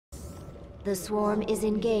The swarm is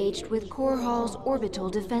engaged with Core Hall's orbital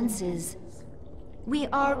defenses. We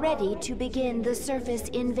are ready to begin the surface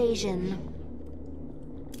invasion.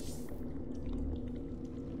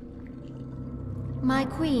 My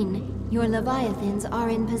queen, your Leviathans are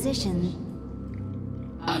in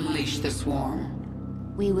position. Unleash the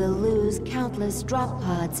swarm. We will lose countless drop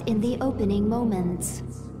pods in the opening moments.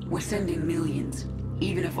 We're sending millions.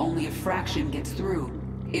 Even if only a fraction gets through,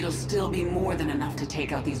 it'll still be more than enough to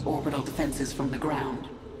take out these orbital defenses from the ground.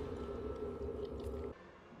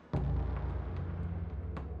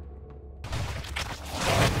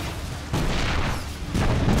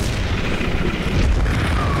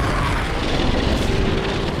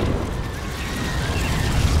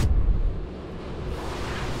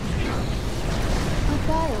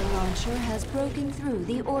 Has broken through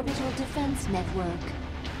the orbital defense network.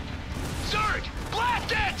 Surge!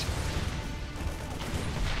 Blast it!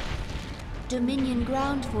 Dominion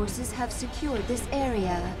ground forces have secured this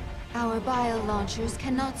area. Our bio-launchers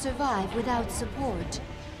cannot survive without support.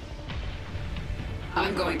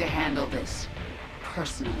 I'm going to handle this,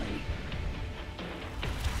 personally.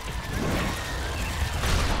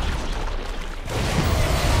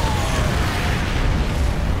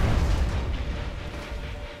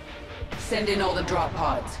 Send in all the drop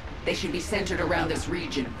pods. They should be centered around this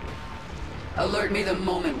region. Alert me the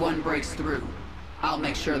moment one breaks through. I'll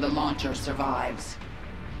make sure the launcher survives.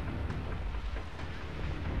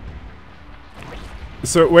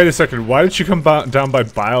 So wait a second. Why did you come down by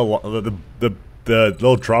the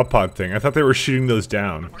little drop pod thing? I thought they were shooting those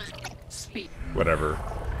down. Speak. Whatever.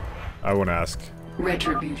 I won't ask.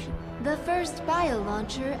 Retribution. The first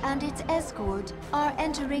bio-launcher and its escort are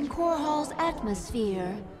entering Core Hall's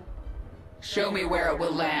atmosphere. Show me where it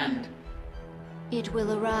will land. It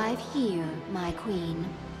will arrive here, my queen.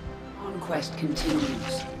 Conquest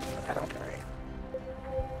continues.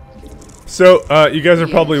 So, you guys are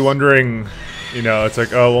probably wondering, you know, it's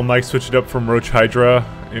like, oh, well, Mike switched it up from Roach Hydra,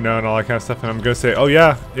 you know, and all that kind of stuff, and I'm gonna say, oh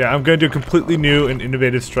yeah, I'm gonna do a completely new and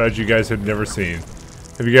innovative strategy you guys have never seen.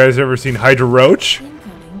 Have you guys ever seen Hydra Roach?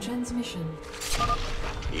 Incoming transmission.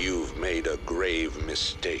 You've made a grave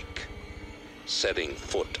mistake. Setting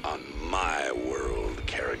foot on my world,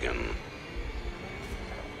 Kerrigan.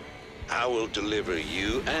 I will deliver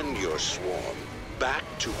you and your swarm back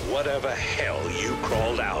to whatever hell you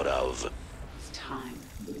crawled out of. It's time.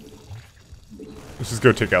 Let's just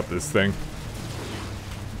go take out this thing.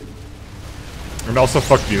 And also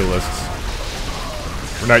fuck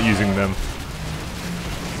Mutalisks. We're not using them.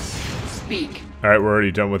 Speak. Alright, we're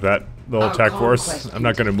already done with that little Our attack force. conquest I'm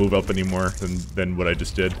not gonna move up anymore than what I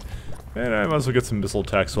just did. And I might as well get some missile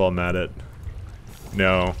attacks while I'm at it.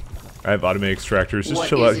 No. I have automated extractors. Just What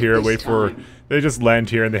chill is out it here, this wait for... time? They just land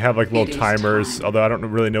here and they have like little It is timers. time. Although I don't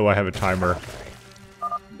really know why I have a timer.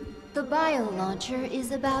 The bio-launcher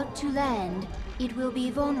is about to land. It will be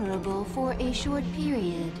vulnerable for a short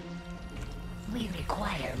period. We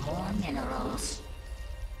require more minerals.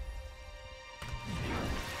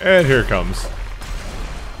 And here it comes.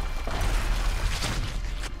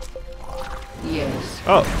 Yes.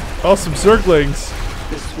 Oh, some Zerglings!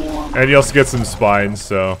 The swarm. And you also get some spines,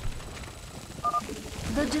 so...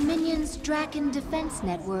 The Dominion's Draken defense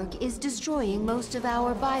network is destroying most of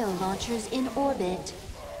our bio-launchers in orbit.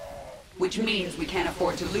 Which means we can't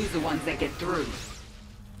afford to lose the ones that get through.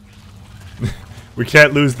 We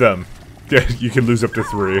can't lose them. You can lose up to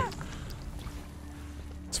 3.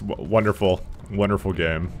 It's wonderful. Wonderful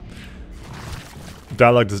game.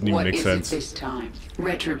 Dialogue doesn't even make sense. What is it this time?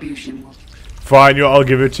 Retribution. Fine, I'll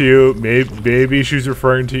give it to you. Maybe she's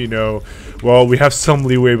referring to, you know, well, we have some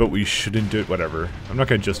leeway, but we shouldn't do it. Whatever. I'm not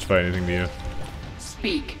going to justify anything to you.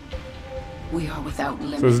 Speak. We are without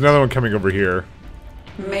limit. So there's another one coming over here.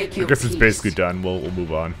 Make I your guess it's peace. basically done. We'll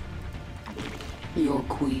move on. Your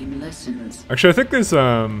queen listens. Actually, I think there's,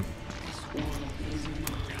 well,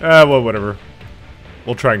 whatever.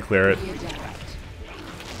 We'll try and clear it.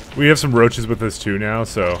 We have some roaches with us too now,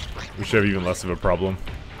 so we should have even less of a problem.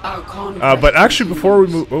 Our conquest But actually, before we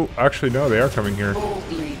continues. move... Oh, actually, no, they are coming here.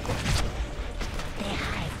 Boldly.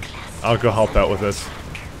 I'll go help out with this.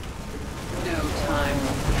 No time.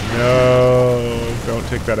 No, don't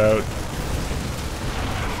take that out.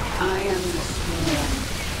 I am the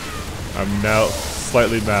swarm. I'm now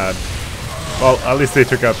slightly mad. Well, at least they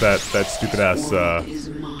took out that stupid ass World is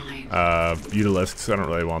mine. Mutalisks. I don't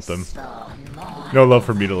really want them. So more No love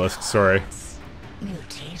for Mutalisks. Sorry.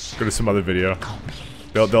 mutation Go to some other video. complete.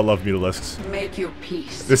 They'll love Mutalisks. Make your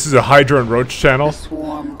peace. This is a Hydra and Roach channel. The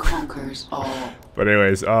swarm conquers all. But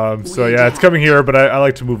anyways, so yeah, it's coming here, but I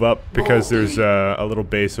like to move up because there's a little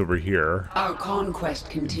base over here. Our conquest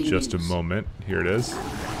continues. Just a moment. Here it is.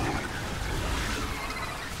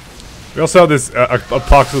 We also have this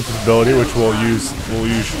apocalypse ability, which we'll use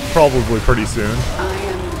probably pretty soon. I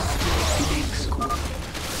am big school.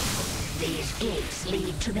 These gates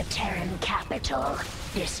lead to the Terran capital.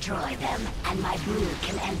 Destroy them, and my brood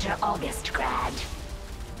can enter Augustgrad.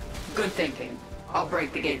 Good thinking. I'll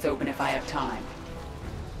break the gates open if I have time.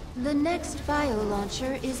 The next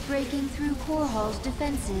bio-launcher is breaking through Core Hall's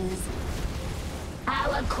defenses.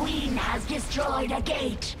 Our queen has destroyed a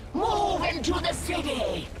gate. Move into the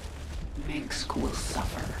city. Mengsk will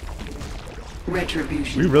suffer.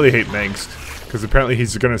 Retribution. We really hate Mengsk, because apparently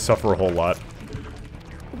he's gonna suffer a whole lot.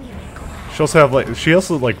 She also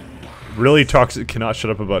like really toxic, cannot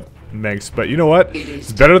shut up about Mengsk, but you know what?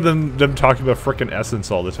 It's better than them talking about frickin'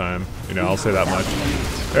 Essence all the time. You know, I'll say that much.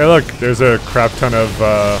 Hey look, there's a crap ton of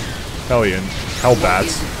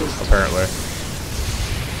Hellbats, apparently.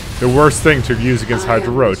 The worst thing to use against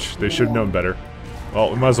Hydra Roach. They should have known better.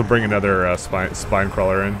 Well, we might as well bring another spine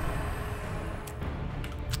crawler in.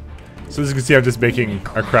 So as you can see, I'm just making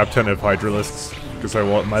a crap ton of Hydralisks, because I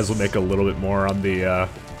might as well make a little bit more on the,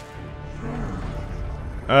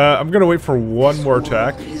 I'm gonna wait for one more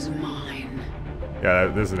attack. Is mine. Yeah,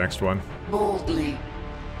 there's the next one. Boldly.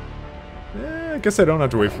 I guess I don't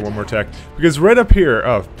have to wait for one more attack, because right up here,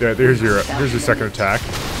 oh, here's your second attack.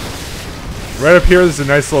 Right up here, there's a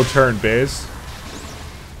nice little turn base.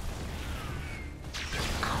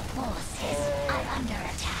 Our forces are under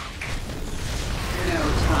attack. No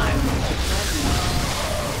time.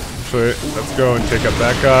 Actually, let's go and take up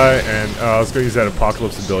that guy, and let's go use that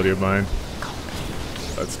Apocalypse ability of mine.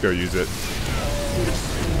 Let's go use it.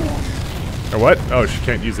 Or what? Oh, she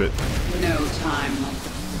can't use it. No time.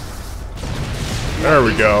 There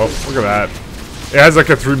we go. Look at that. It has like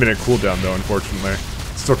a 3-minute cooldown though, unfortunately.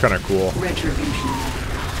 It's still kind of cool. Retribution.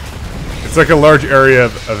 It's like a large area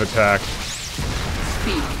of attack.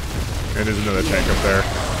 Speak. And there's another tank up there.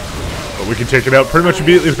 But we can take it out pretty much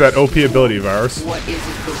immediately with that OP ability of ours. What is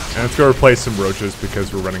it this And let's go replace some roaches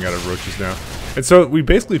because we're running out of roaches now. And so we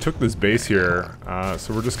basically took this base here.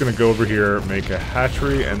 So we're just going to go over here, make a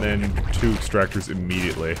hatchery, and then 2 extractors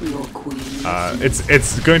immediately. your queen?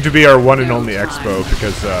 It's going to be our one and only expo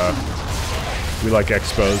because we like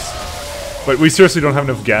expos. But we seriously don't have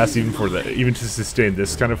enough gas even to sustain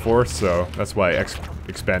this kind of force, so that's why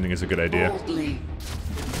expanding is a good idea. Boldly.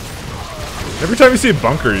 Every time you see a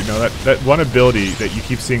bunker, you know, that one ability that you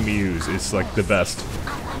keep seeing me use is like the best.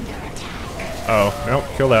 Oh, no,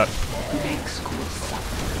 kill that. Mengsk will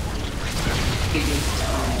suffer. It is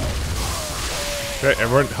time. Okay,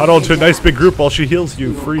 everyone huddle into a nice big group while she heals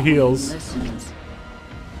you. Free heals. Listens.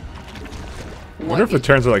 I wonder if the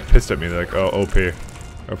Terrans are like pissed at me. They're like, oh, OP.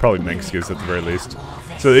 Or probably Mengsk is at the very least.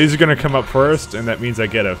 So these are gonna come up first, and that means I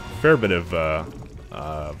get a fair bit of a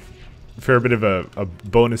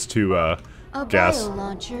bonus to A gas.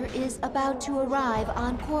 bio-launcher is about to arrive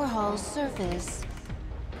on Core Hall's surface.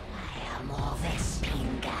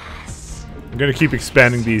 I'm gonna keep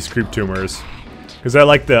expanding these creep tumors because I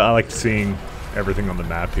like seeing everything on the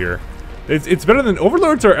map here. It's better than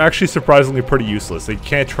Overlords are actually surprisingly pretty useless. They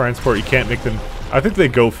can't transport. You can't make them. I think they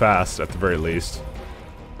go fast at the very least.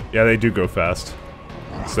 Yeah, they do go fast.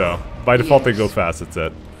 So by default they go fast. That's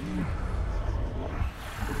it.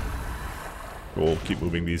 We'll keep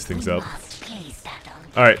moving these things up.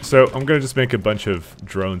 All right, so I'm gonna just make a bunch of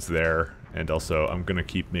drones there, and also I'm gonna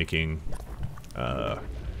keep making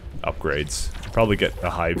upgrades. Probably get a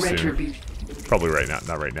hive soon. Retribution. Probably right now,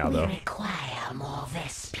 not right now though. Require more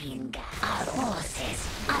Vespine gas. Our forces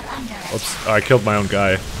are under attack. Oops, I killed my own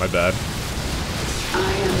guy. My bad.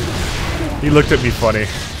 I am. He looked at me funny.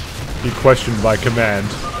 He questioned my command.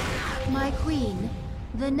 My queen,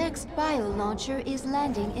 the next bio-launcher is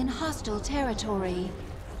landing in hostile territory.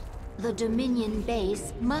 The Dominion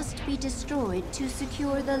base must be destroyed to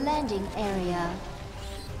secure the landing area.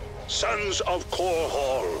 Sons of Core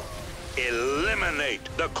Hall, eliminate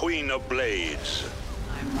the Queen of Blades.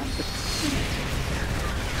 I'm like the.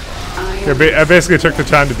 I basically took the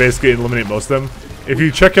time to basically eliminate most of them. If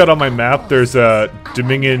you check out on my map, there's a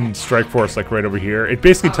Dominion strike force like right over here. It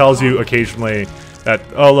basically tells you occasionally that,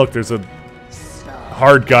 oh look, there's a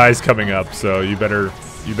hard guys coming up, so you better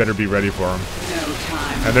be ready for them. No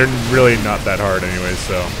time. And they're really not that hard anyway,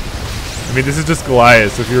 so. I mean, this is just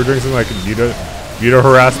Goliath. If you were doing something like Muta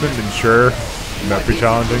harassment, then sure, that'd be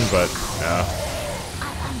challenging, but yeah.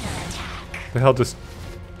 The hell just.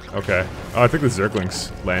 Okay. Oh, I think the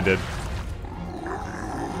Zerglings landed.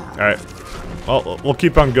 Alright. Well, we'll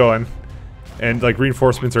keep on going. And, like,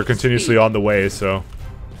 reinforcements are continuously on the way, so.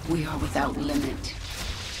 We are without limit.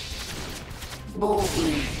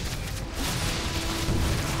 Boldly.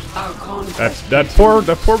 Our conquest. That poor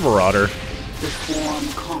Marauder. The swarm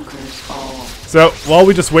conquers all. So while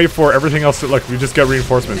we just wait for everything else to look, we just got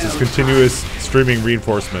reinforcements. It's continuous streaming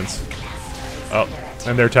reinforcements. Oh,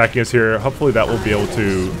 and they're attacking us here. Hopefully that will be able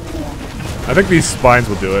to. I think these spines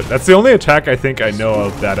will do it. That's the only attack I think I know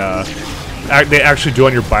of that they actually do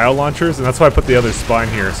on your bio launchers, and that's why I put the other spine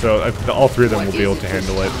here. So all three of them will be able to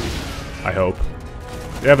handle it. I hope.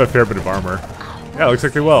 They have a fair bit of armor. Yeah, it looks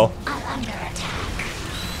like they will.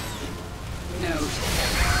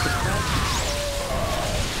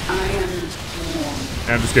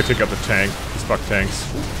 And I'm just gonna take out the tank. These fuck tanks.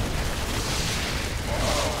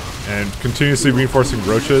 And continuously reinforcing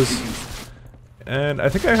roaches. And I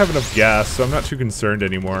think I have enough gas, so I'm not too concerned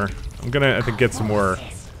anymore. I'm gonna, I think, get some more.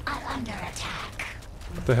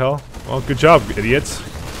 What the hell? Well, good job, idiots.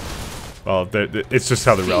 Well, it's just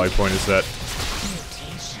how the rally point is set.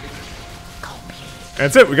 And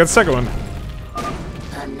that's it, we got the second one.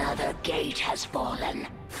 Another gate has fallen.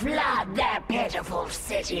 Flood their pitiful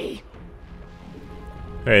city.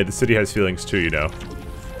 Hey, the city has feelings too, you know.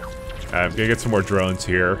 I'm gonna get some more drones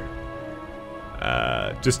here.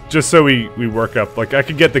 Just so we work up. Like, I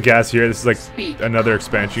could get the gas here. This is like another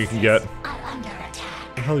expansion you can get.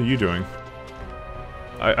 What the hell are you doing?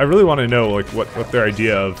 I really want to know like what their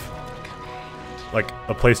idea of like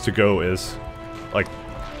a place to go is. Like,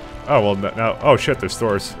 oh well, now oh shit, there's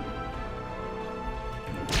stores.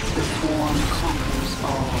 The swarm conquers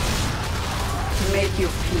all. Make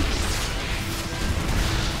your peace.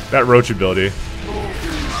 That roach ability.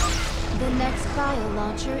 The next bio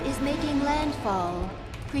launcher is making landfall.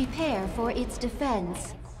 Prepare for its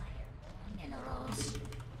defense.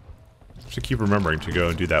 Should keep remembering to go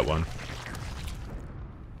and do that one.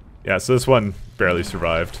 Yeah, so this one barely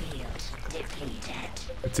survived.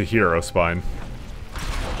 It's a hero spine.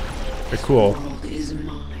 They're cool.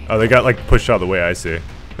 Oh, they got like pushed out of the way, I see.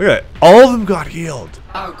 Look at that. All of them got healed.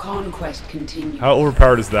 Our conquest continues. How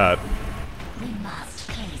overpowered is that? We must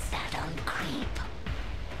place that on creep.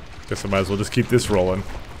 Guess I might as well just keep this rolling.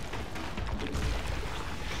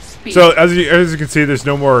 So as you can see, there's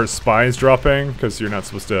no more spines dropping because you're not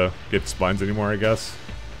supposed to get spines anymore, I guess.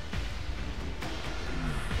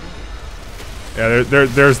 Yeah,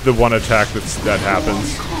 there's the one attack that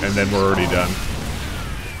happens, and then we're already done.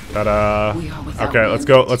 Ta-da! Okay, let's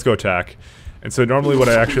go attack. And so normally what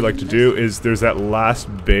I actually like to do is there's that last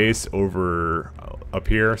base over up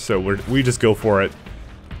here, so we just go for it.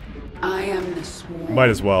 I am the swarm. Might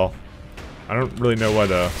as well. I don't really know why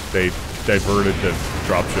they diverted the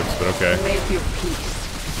dropships, but okay. Make your peace.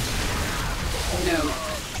 No.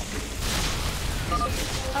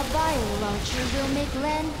 A bio launcher will make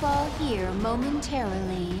landfall here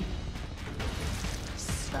momentarily.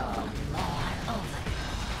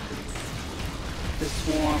 The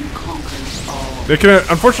swarm conquers all. They can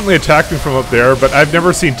unfortunately attack me from up there, but I've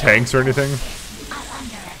never seen tanks or anything.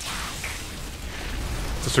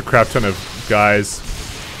 Just a crap ton of guys.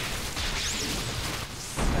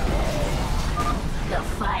 The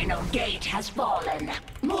final gate has fallen.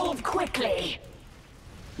 Move quickly.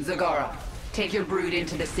 Zagara, take your brood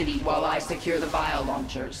into the city while I secure the bio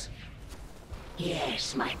launchers.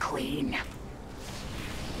 Yes, my queen.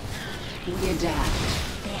 We adapt.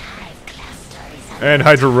 The hive cluster is And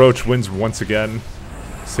Hydra Roach wins once again.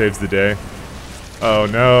 Saves the day. Oh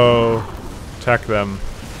no. Attack them.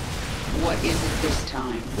 What is it this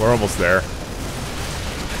time? We're almost there.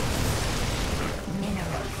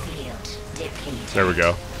 mineral field depleted. There we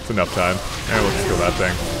go. It's enough time. And we'll just kill that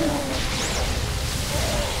thing.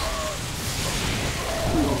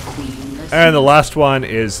 And the last one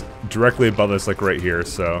is directly above us, like right here,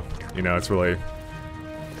 so you know it's really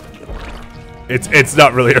it's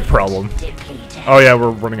not really a problem. Oh yeah,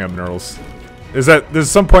 we're running out of minerals. There's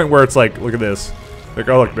some point where it's like, look at this. Like,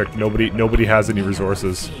 oh look, nobody has any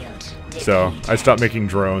resources. So I stopped making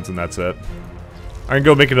drones and that's it. I can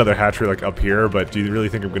go make another hatchery like up here, but do you really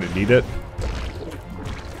think I'm gonna need it?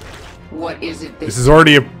 What is it This is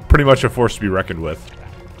already pretty much a force to be reckoned with.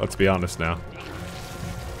 Let's be honest now.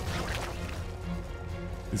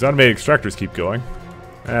 These automated extractors keep going.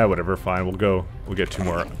 Whatever, fine. We'll get 2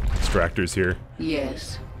 more extractors here.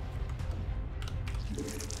 Yes.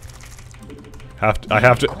 I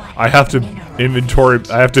have to inventory.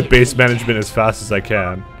 I have to base management as fast as I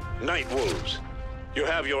can. Night Wolves, you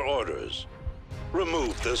have your orders.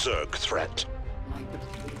 Remove the Zerg threat.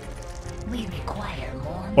 We require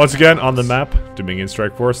more. Once again, on the map, Dominion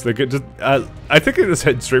Strike Force. They could just. I think they just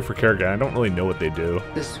head straight for Kerrigan. I don't really know what they do,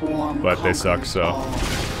 The swarm but they suck. conquers So all.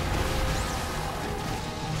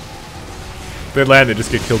 if they land, they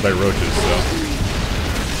just get killed by roaches. So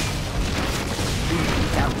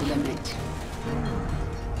Without limit.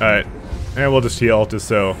 all right, and we'll just heal just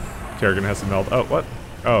so Kerrigan has to meld. Oh, what?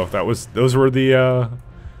 Oh, those were the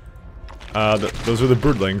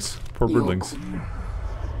broodlings. Poor broodlings.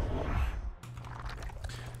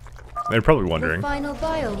 They're probably wondering. The final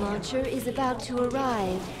bio launcher is about to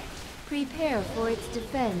arrive. Prepare for its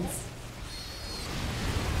defense.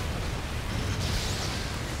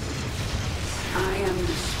 I am the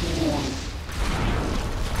swarm.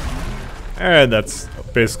 And that's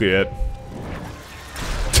basically it.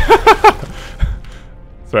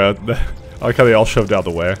 Sorry, I like how they all shoved out the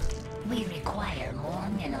way. We require more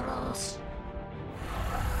minerals.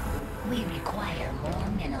 We require more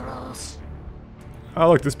minerals. Oh,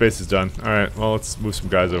 look, this base is done. Alright, well, let's move some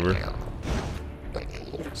guys over.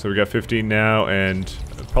 So we got 15 now, and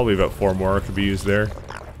probably about 4 more could be used there.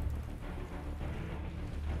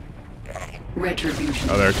 Retribution.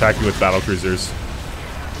 Oh, they're attacking with battle cruisers.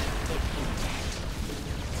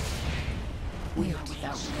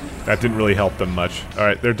 That didn't really help them much.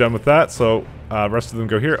 Alright, they're done with that, so rest of them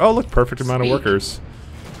go here. Oh, look, perfect amount of workers.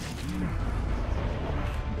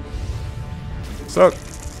 So,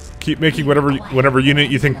 keep making whatever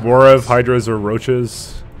unit you think more of, Hydras or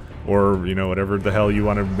Roaches, or, you know, whatever the hell you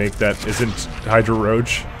want to make that isn't Hydra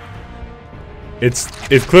Roach. It's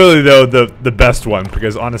clearly, though, the best one,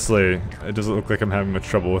 because honestly, it doesn't look like I'm having much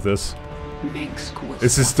trouble with this.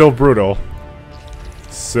 This is still brutal.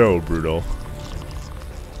 So brutal.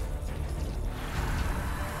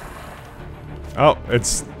 Oh,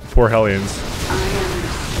 it's poor Hellions.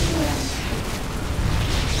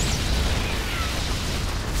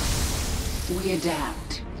 We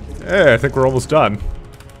adapt. Hey, I think we're almost done.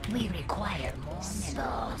 We require more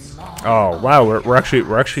minerals. Oh wow, we're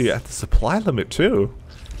actually at the supply limit too.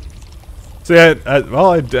 So yeah,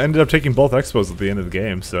 well, I ended up taking both expos at the end of the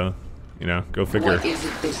game, so you know, go figure. What is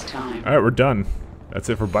it this time? All right, we're done. That's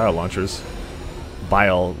it for bio launchers.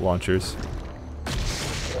 Bile launchers.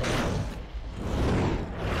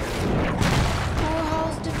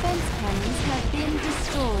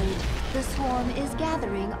 The swarm is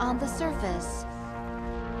gathering on the surface.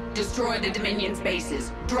 Destroy the Dominion's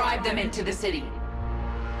bases. Drive them into the city.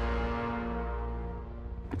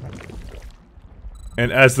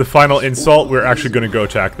 And as the final insult, we're actually going to go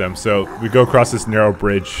attack them. So we go across this narrow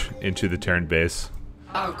bridge into the Terran base.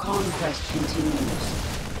 Our conquest continues.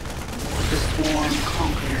 The swarm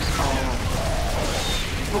conquers all.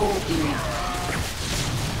 Boldly.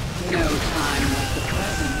 No time like the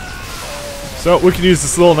present. So we can use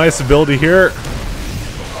this little nice ability here.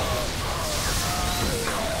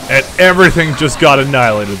 And everything just got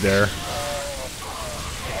annihilated there.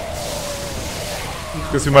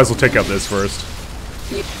 Guess we might as well take out this first.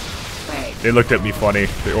 They looked at me funny,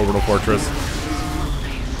 the orbital fortress.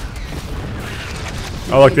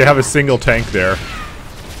 Oh look, they have a single tank there.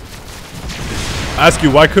 I ask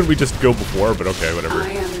you, why couldn't we just go before? But okay, whatever. I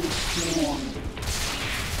am the swarm.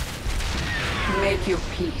 Make your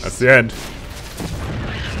peace. That's the end.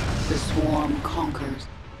 The swarm conquers.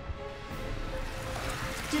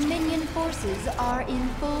 Dominion forces are in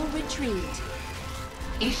full retreat.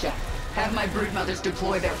 Isha, have my broodmothers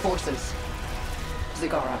deploy their forces.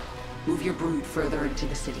 Zagara, move your brood further into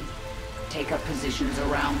the city. Take up positions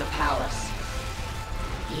around the palace.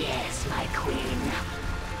 Yes, my queen.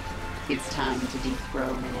 It's time to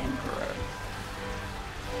dethrone an emperor.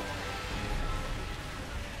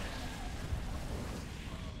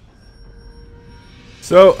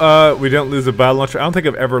 So, we don't lose a battle launcher. I don't think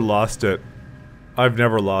I've ever lost it. I've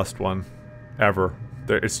never lost one. Ever.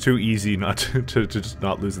 It's too easy not to just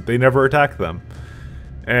not lose it. They never attack them.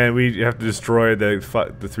 And we have to destroy the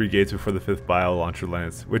 3 gates before the 5th bio launcher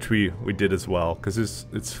lands, which we did as well, because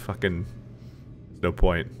it's fucking no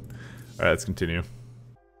point. Alright, let's continue.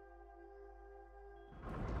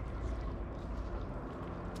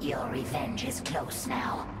 Your revenge is close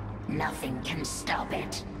now. Nothing can stop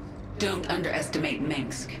it. Don't underestimate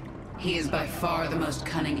Minsk. He is by far the most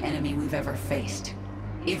cunning enemy we've ever faced.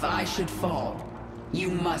 If I should fall, you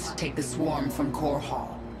must take the swarm from Core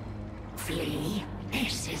Hall. Flee?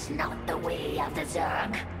 This is not the way of the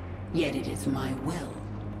Zerg. Yet it is my will.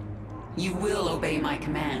 You will obey my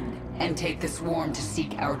command, and take the swarm to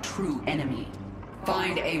seek our true enemy.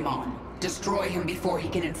 Find Amon. Destroy him before he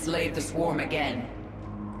can enslave the swarm again.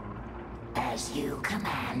 As you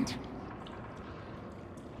command.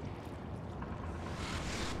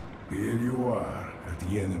 Here you are, at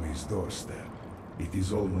the enemy's doorstep. It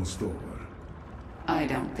is almost over. I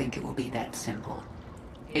don't think it will be that simple.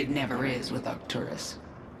 It never is with Arcturus.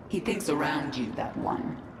 He thinks around you, that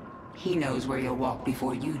one. He knows where you'll walk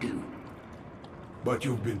before you do. But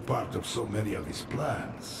you've been part of so many of his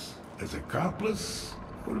plans. As accomplice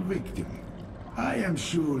or victim? I am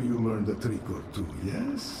sure you learned a trick or two,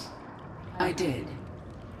 yes? I did.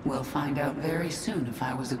 We'll find out very soon if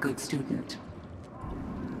I was a good student.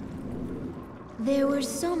 There were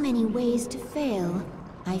so many ways to fail.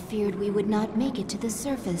 I feared we would not make it to the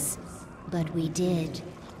surface, but we did.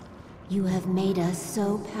 You have made us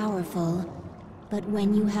so powerful, but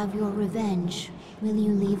when you have your revenge, will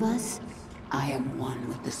you leave us? I am one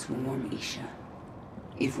with the Swarm, Isha.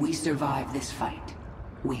 If we survive this fight,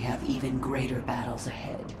 we have even greater battles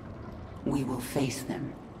ahead. We will face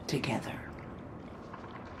them together.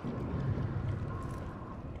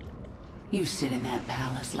 You sit in that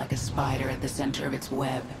palace like a spider at the center of its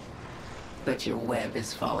web. But your web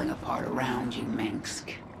is falling apart around you,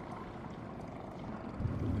 Mengsk.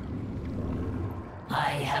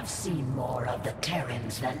 I have seen more of the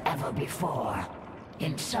Terrans than ever before.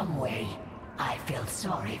 In some way, I feel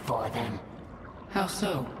sorry for them. How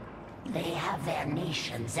so? They have their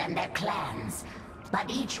nations and their clans, but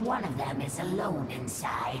each one of them is alone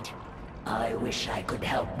inside. I wish I could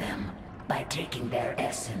help them by taking their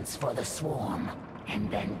essence for the Swarm and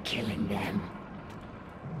then killing them.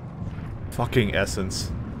 Fucking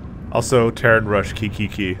essence. Also, Terran Rush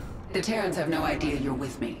Kiki. The Terrans have no idea you're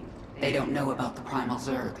with me. They don't know about the Primal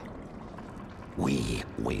Zerg. We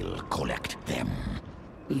will collect them.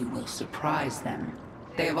 You will surprise them.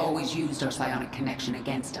 They have always used our psionic connection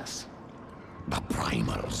against us. The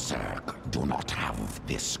Primal Zerg do not have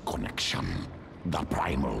this connection. The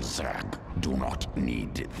Primal Zerg do not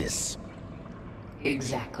need this.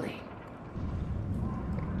 Exactly.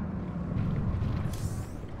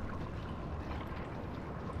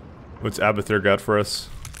 What's Abathur got for us?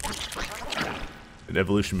 An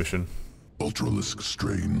evolution mission. Ultralisk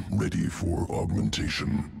strain ready for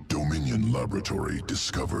augmentation. Dominion laboratory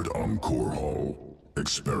discovered on Core Hall.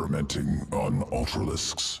 Experimenting on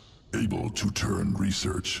Ultralisks. Able to turn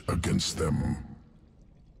research against them.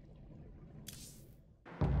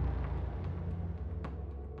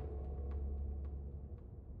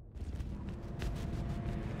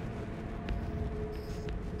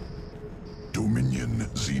 Dominion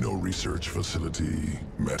Xeno Research Facility,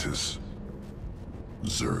 Metis.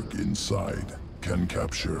 Zerg inside. Can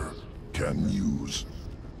capture. Can use.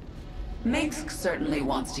 Mengsk certainly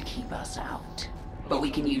wants to keep us out, but we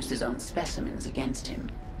can use his own specimens against him.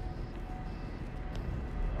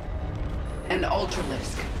 And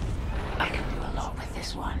Ultralisk. I can do a lot with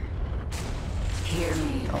this one. Hear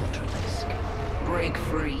me, Ultralisk. Break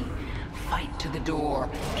free. Fight to the door.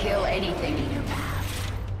 Kill anything in your path.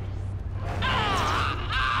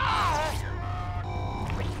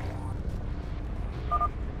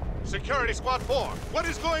 Security Squad 4, what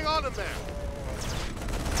is going on in there?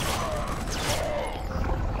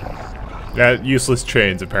 Yeah, useless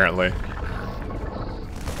chains, apparently.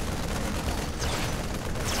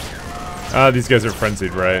 Ah, these guys are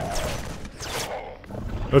frenzied, right?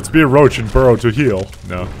 Let's be a roach and burrow to heal.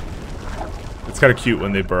 No. It's kind of cute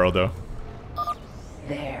when they burrow, though.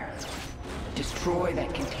 There. Destroy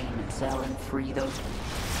that containment cell and free those...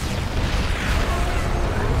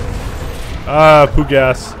 Ah, poo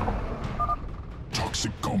gas.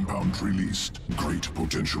 Toxic compound released. Great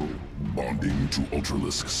potential. Bonding to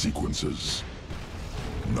Ultralisk sequences.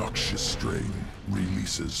 Noxious strain.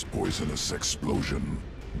 Releases poisonous explosion.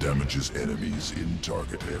 Damages enemies in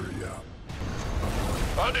target area.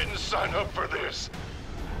 I didn't sign up for this.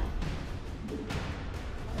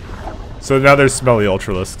 So now there's smelly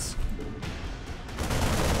Ultralisks.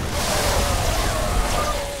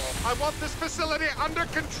 I want this facility under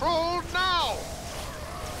control now!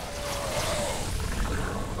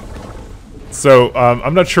 So,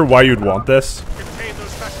 I'm not sure why you'd want this. Contain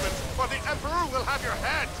those specimens, or the Emperor will have your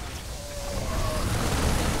head!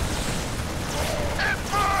 It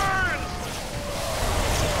burns!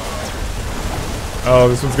 Oh,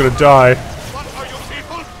 this one's gonna die. What are you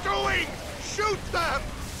people doing? Shoot them!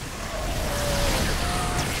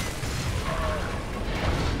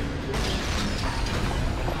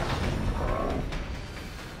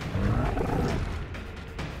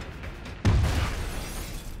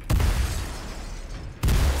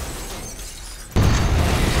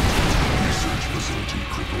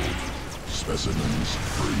 Specimens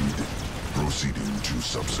freed. Proceeding to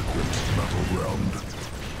subsequent battleground.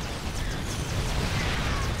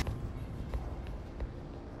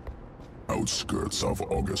 Outskirts of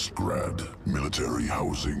Augustgrad. Military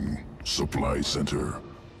housing. Supply center.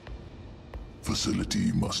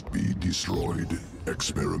 Facility must be destroyed.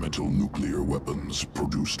 Experimental nuclear weapons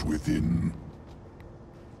produced within.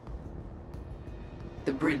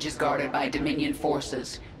 The bridge is guarded by Dominion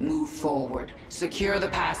forces. Move forward. Secure the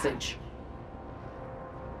passage.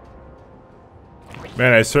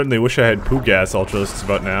 Man, I certainly wish I had poo gas Ultralisks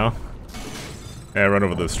about now. Yeah, run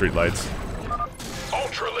over those streetlights.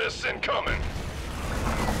 Colonists incoming!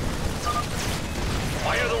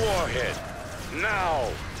 Fire the warhead! Now!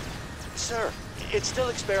 Sir, it's still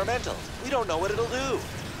experimental. We don't know what it'll do.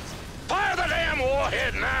 Fire the damn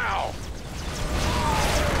warhead now!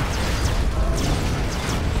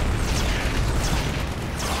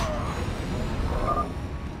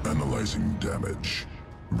 Analyzing damage.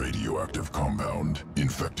 Radioactive compound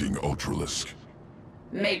infecting Ultralisk.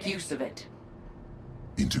 Make use of it.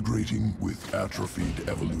 Integrating with atrophied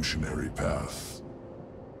evolutionary path.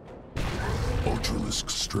 Ultralisk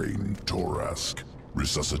strain Torask.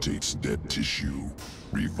 Resuscitates dead tissue.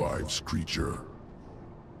 Revives creature.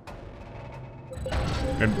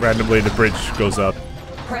 And randomly the bridge goes up.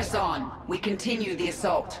 Press on. We continue the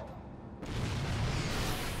assault.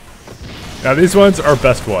 Now these ones are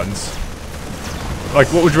best ones. Like,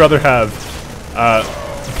 what would you rather have?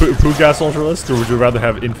 Poo gas Ultralisks, or would you rather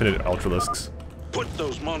have infinite Ultralisks? Put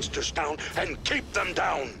those monsters down and keep them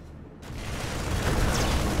down!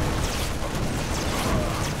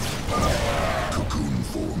 Cocoon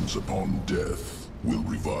forms upon death. Will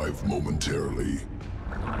revive momentarily.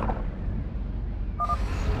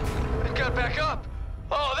 It got back up!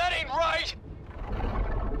 Oh, that ain't right!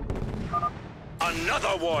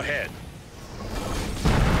 Another warhead!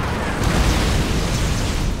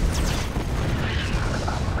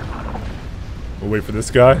 We'll wait for this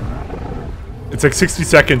guy. It's like 60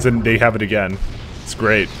 seconds and they have it again. It's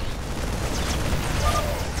great.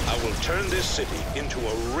 I will turn this city into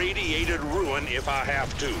a radiated ruin if I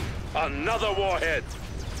have to. Another warhead!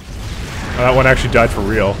 Oh, that one actually died for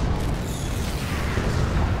real.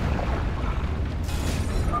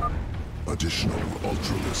 Additional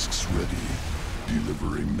Ultralisks ready.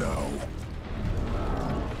 Delivering now.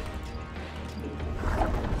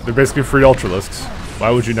 They're basically free Ultralisks. Why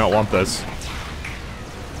would you not want this?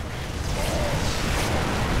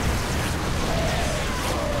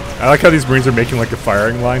 I like how these Marines are making like a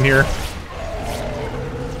firing line here.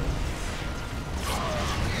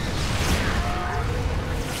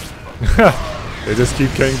 They just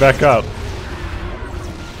keep getting back up.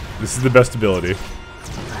 This is the best ability.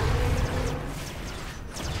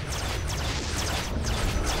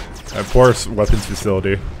 Of course, weapons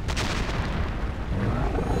facility.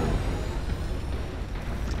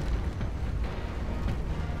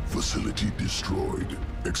 Facility destroyed.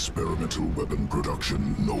 Experimental weapon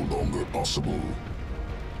production no longer possible.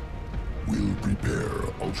 We'll prepare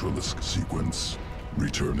Ultralisk sequence.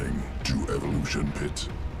 Returning to Evolution Pit.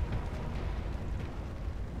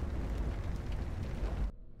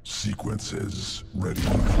 Sequences ready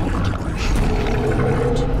for integration.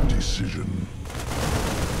 Right decision.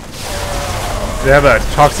 They have a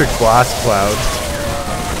toxic blast cloud.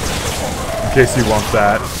 In case you want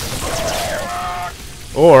that.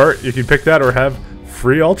 Or you can pick that or have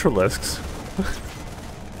free Ultralisks.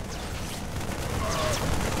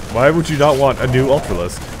 Why would you not want a new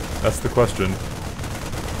Ultralisk? That's the question.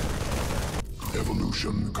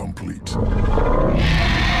 Evolution complete.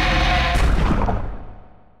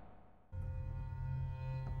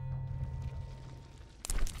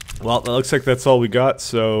 Well, it looks like that's all we got,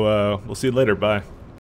 so we'll see you later. Bye.